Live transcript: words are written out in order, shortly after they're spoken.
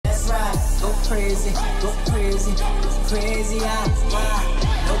crazy, no crazy,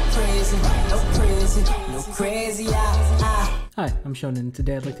 Hi, I'm Shonen.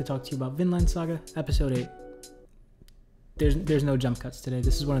 Today I'd like to talk to you about Vinland Saga, episode 8. There's no jump cuts today.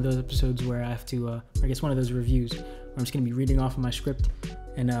 This is one of those episodes where I have to, I guess one of those reviews where I'm just going to be reading off of my script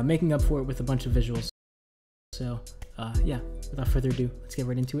and making up for it with a bunch of visuals. So, yeah, without further ado, let's get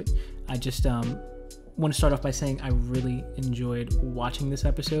right into it. I just want to start off by saying I really enjoyed watching this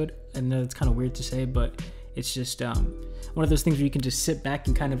episode. I know it's kind of weird to say, but it's just one of those things where you can just sit back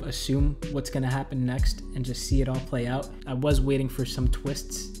and kind of assume what's going to happen next and just see it all play out. I was waiting for some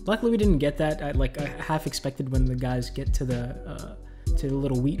twists. Luckily, we didn't get that. I half expected when the guys get to the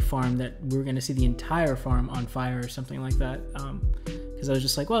little wheat farm that we were going to see the entire farm on fire or something like that. Because I was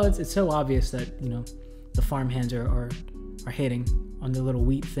just like, well, it's so obvious that, you know, the farmhands are hating on the little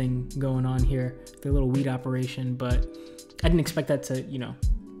wheat thing going on here, the little wheat operation. But I didn't expect that to, you know,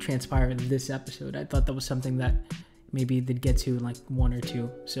 transpire in this episode. I thought that was something that maybe they'd get to in like 1 or 2.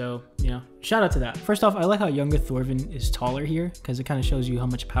 So, you know, shout out to that. First off, I like how younger Thorvin is taller here because it kind of shows you how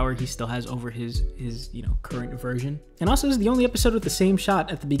much power he still has over his you know, current version. And also, this is the only episode with the same shot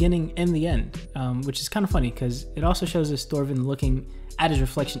at the beginning and the end, which is kind of funny because it also shows us Thorvin looking at his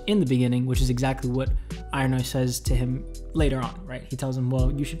reflection in the beginning, which is exactly what Einar says to him later on, right? He tells him,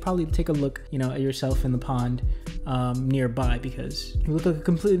 well, you should probably take a look, you know, at yourself in the pond nearby because you look like a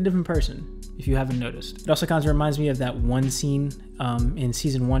completely different person, if you haven't noticed. It also kind of reminds me of that one scene in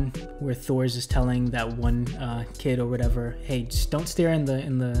season 1 where Thors is telling that one kid or whatever, hey, just don't stare in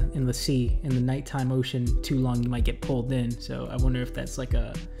the sea, in the nighttime ocean too long, you might get pulled in. So I wonder if that's like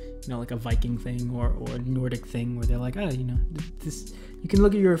a, you know, like a Viking thing or a Nordic thing where they're like, oh, you know, this, you can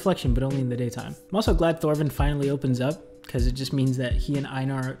look at your reflection, but only in the daytime. I'm also glad Thorvin finally opens up because it just means that he and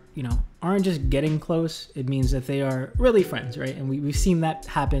Einar, you know, aren't just getting close. It means that they are really friends, right? And we've seen that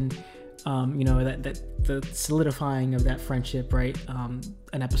happen, you know, that the solidifying of that friendship, right?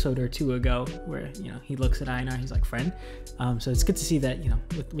 An episode or 2 ago where, you know, he looks at Einar, he's like, friend. So it's good to see that, you know,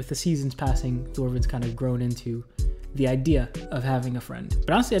 with the seasons passing, Thorvin's kind of grown into the idea of having a friend.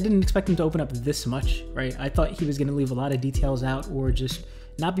 But honestly, I didn't expect him to open up this much, right? I thought he was going to leave a lot of details out or just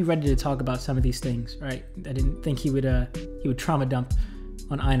not be ready to talk about some of these things, right? I didn't think he would trauma dump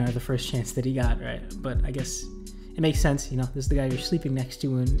on Einar the first chance that he got, right? But I guess it makes sense, you know, this is the guy you're sleeping next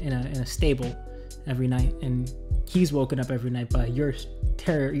to in a stable every night, and he's woken up every night by your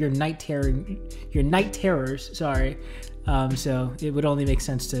night terrors, sorry. So it would only make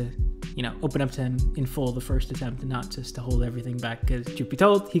sense to, you know, open up to him in full the first attempt and not just to hold everything back, because truth be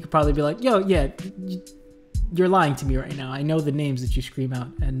told, he could probably be like, yo, yeah, you're lying to me right now. I know the names that you scream out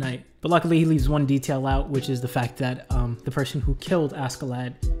at night. But luckily he leaves one detail out, which is the fact that the person who killed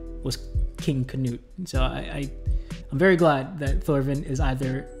Askeladd was King Canute. So I'm very glad that Thorvin is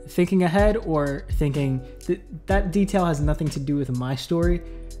either thinking ahead or thinking that detail has nothing to do with my story,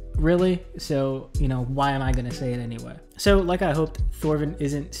 really. So, you know, why am I going to say it anyway? So, like I hoped, Thorvin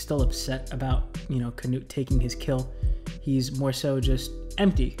isn't still upset about, you know, Canute taking his kill. He's more so just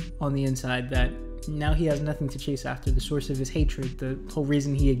empty on the inside that now he has nothing to chase after, the source of his hatred, the whole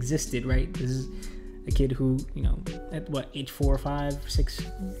reason he existed, right? This is a kid who, you know, at what, age 4 or 5, 6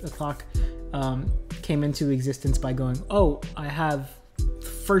 o'clock, came into existence by going, oh, I have the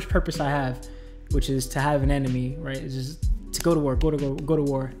first purpose I have, which is to have an enemy, right? It's just to go to war, go to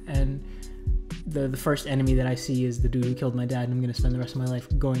war. And the first enemy that I see is the dude who killed my dad, and I'm going to spend the rest of my life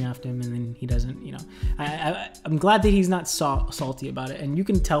going after him, and then he doesn't, you know. I'm glad that he's not salty about it, and you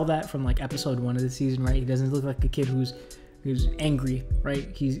can tell that from like episode 1 of the season, right? He doesn't look like a kid who's angry, right?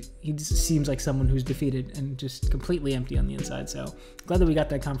 He just seems like someone who's defeated and just completely empty on the inside. So glad that we got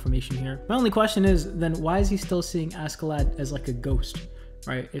that confirmation here. My only question is then why is he still seeing Askeladd as like a ghost,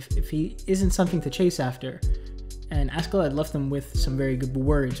 right? If he isn't something to chase after, and Askeladd left him with some very good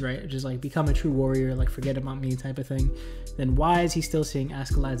words, right? Just like become a true warrior, like forget about me type of thing. Then why is he still seeing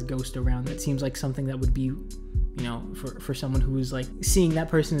Askeladd's ghost around? That seems like something that would be, you know, for someone who is like seeing that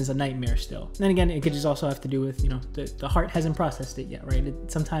person as a nightmare still. And then again, it could just also have to do with, you know, the heart hasn't processed it yet, right?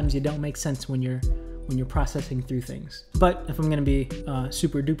 Sometimes you don't make sense when you're processing through things. But if I'm going to be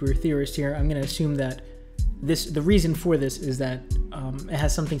super duper theorist here, I'm going to assume that the reason for this is that it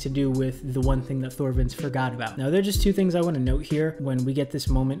has something to do with the one thing that Thorvin's forgot about. Now, there are just 2 things I want to note here when we get this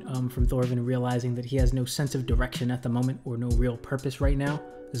moment from Thorvin realizing that he has no sense of direction at the moment or no real purpose right now.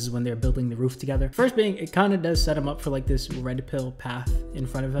 This is when they're building the roof together. First being, it kind of does set him up for like this red pill path in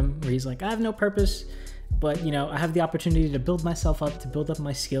front of him where he's like, I have no purpose, but, you know, I have the opportunity to build myself up, to build up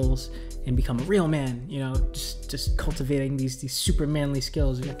my skills and become a real man, you know, just cultivating these super manly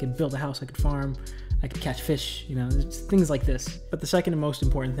skills. I could build a house, I could farm, I could catch fish, you know, things like this. But the second and most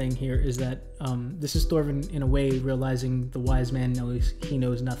important thing here is that this is Thorfinn in a way realizing the wise man knows he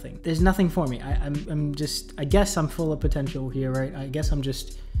knows nothing. There's nothing for me. I'm just, I guess I'm full of potential here, right? I guess I'm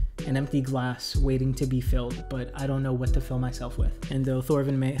just an empty glass waiting to be filled, but I don't know what to fill myself with. And though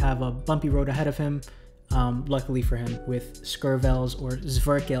Thorfinn may have a bumpy road ahead of him, luckily for him, with Skurvel's or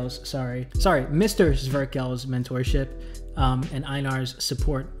Sverkel's, Mr. Sverkel's mentorship and Einar's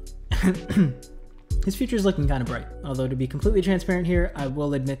support, his future is looking kind of bright. Although to be completely transparent here, I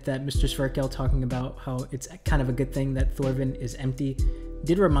will admit that Mr. Sverkel talking about how it's kind of a good thing that Thorfinn is empty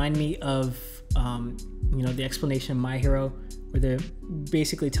did remind me of, you know, the explanation of My Hero, where they're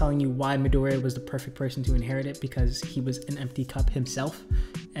basically telling you why Midoriya was the perfect person to inherit it, because he was an empty cup himself.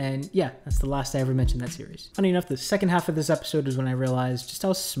 And yeah, that's the last I ever mentioned that series. Funny enough, the second half of this episode is when I realized just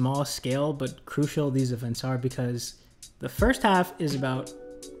how small scale but crucial these events are, because the first half is about,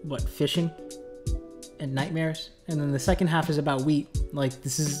 what, fishing and nightmares, and then the second half is about wheat. Like,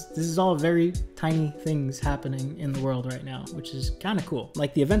 this is all very tiny things happening in the world right now, which is kind of cool.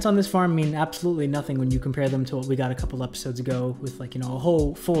 Like, the events on this farm mean absolutely nothing when you compare them to what we got a couple episodes ago with, like, you know, a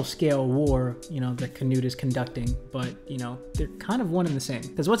whole full-scale war, you know, that Canute is conducting. But, you know, they're kind of one and the same,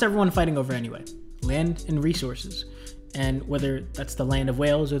 because what's everyone fighting over anyway? Land and resources. And whether that's the land of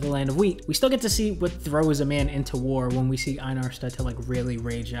whales or the land of wheat, we still get to see what throws a man into war when we see Einar start to, like, really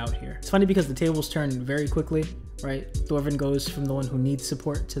rage out here. It's funny because the tables turn very quickly, right? Thorfinn goes from the one who needs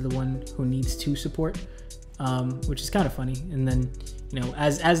support to the one who needs to support, which is kind of funny. And then, you know,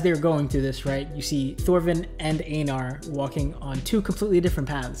 as they're going through this, right, you see Thorfinn and Einar walking on two completely different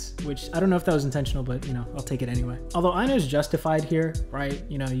paths, which I don't know if that was intentional, but, you know, I'll take it anyway. Although Einar's justified here, right?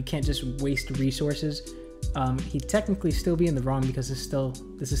 You know, you can't just waste resources. He'd technically still be in the wrong, because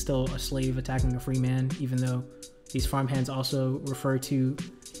this is still a slave attacking a free man, even though these farmhands also refer to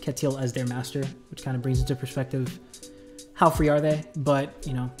Ketil as their master, which kind of brings into perspective how free are they. But,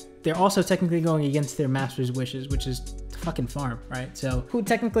 you know, they're also technically going against their master's wishes, which is to fucking farm, right? So who'd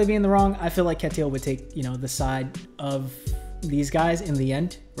technically be in the wrong? I feel like Ketil would take, you know, the side of these guys in the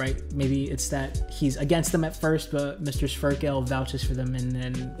end, right? Maybe it's that he's against them at first, but Mr. Sverkel vouches for them, and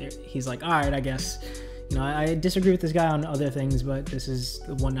then he's like, all right, I guess, you know, I disagree with this guy on other things, but this is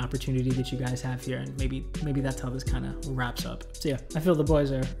the one opportunity that you guys have here, and maybe that's how this kind of wraps up. So yeah, I feel the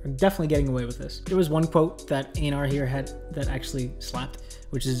boys are definitely getting away with this. There was one quote that Einar here had that actually slapped,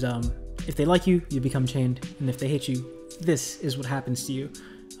 which is, if they like you, you become chained, and if they hate you, this is what happens to you,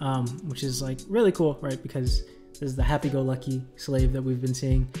 which is, like, really cool, right? Because this is the happy-go-lucky slave that we've been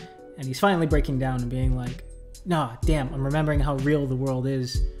seeing, and he's finally breaking down and being like, nah, damn, I'm remembering how real the world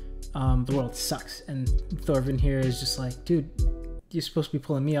is. The world sucks. And Thorfinn here is just like, dude, you're supposed to be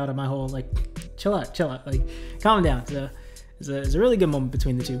pulling me out of my hole. Like, chill out, like, calm down. It's a really good moment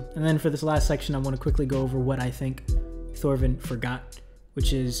between the two. And then for this last section, I want to quickly go over what I think Thorfinn forgot,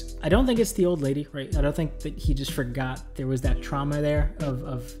 which is, I don't think it's the old lady, right? I don't think that he just forgot there was that trauma there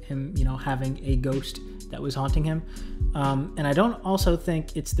of him, you know, having a ghost that was haunting him. And I don't also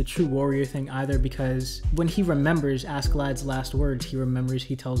think it's the true warrior thing either, because when he remembers Askeladd's last words, he remembers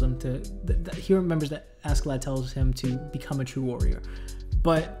that Askeladd tells him to become a true warrior.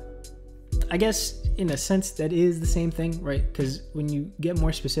 But I guess in a sense that is the same thing, right? Because when you get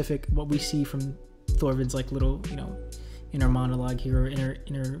more specific, what we see from Thorfinn's, like, little, you know, inner monologue here, or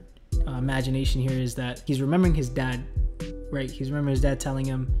inner imagination here, is that he's remembering his dad, right? He's remembering his dad telling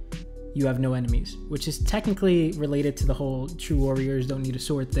him, you have no enemies, which is technically related to the whole true warriors don't need a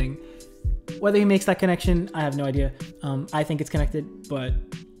sword thing. Whether he makes that connection, I have no idea. I think it's connected, but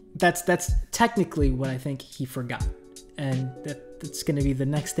that's technically what I think he forgot. And that's going to be the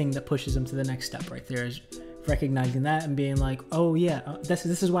next thing that pushes him to the next step right there, is recognizing that and being like, oh yeah, this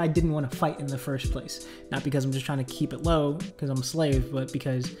is why I didn't want to fight in the first place. Not because I'm just trying to keep it low because I'm a slave, but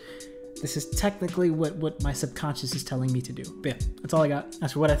because this is technically what my subconscious is telling me to do. But yeah, that's all I got.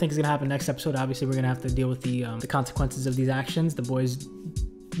 As for what I think is going to happen next episode, obviously we're going to have to deal with the consequences of these actions. The boys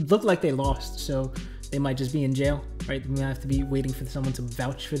look like they lost, so they might just be in jail, right? We might have to be waiting for someone to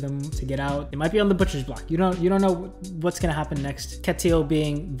vouch for them to get out. They might be on the butcher's block. You don't know what's going to happen next. Ketil,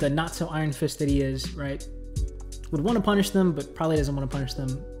 being the not so iron fist that he is, right, would want to punish them, but probably doesn't want to punish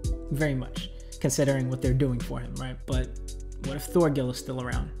them very much, considering what they're doing for him, right? But what if Thorgil is still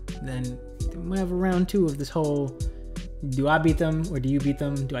around? Then we have a round 2 of this whole, do I beat them or do you beat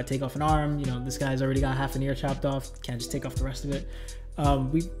them? Do I take off an arm? You know, this guy's already got half an ear chopped off. Can't just take off the rest of it.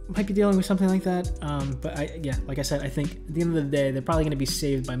 We might be dealing with something like that. But like I said, I think at the end of the day, they're probably going to be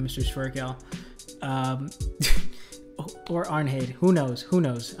saved by Mr. Sverkel. Or Arnheid. Who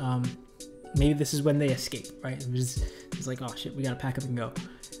knows? Maybe this is when they escape, right? It's like, oh shit, we got to pack up and go.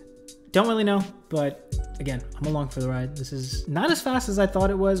 Don't really know, but again, I'm along for the ride. This is not as fast as I thought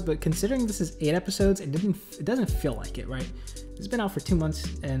it was, but considering this is 8 episodes, it doesn't feel like it, right? It's been out for 2 months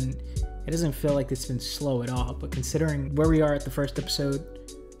and it doesn't feel like it's been slow at all, but considering where we are at the first episode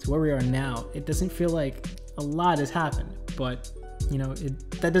to where we are now, it doesn't feel like a lot has happened, but you know,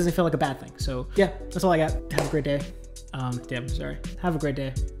 that doesn't feel like a bad thing. So yeah, that's all I got. Have a great day. Have a great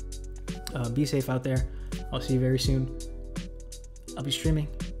day. Be safe out there. I'll see you very soon. I'll be streaming,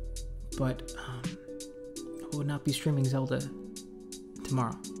 but I will not be streaming Zelda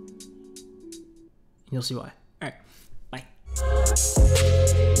tomorrow. You'll see why. All right, bye.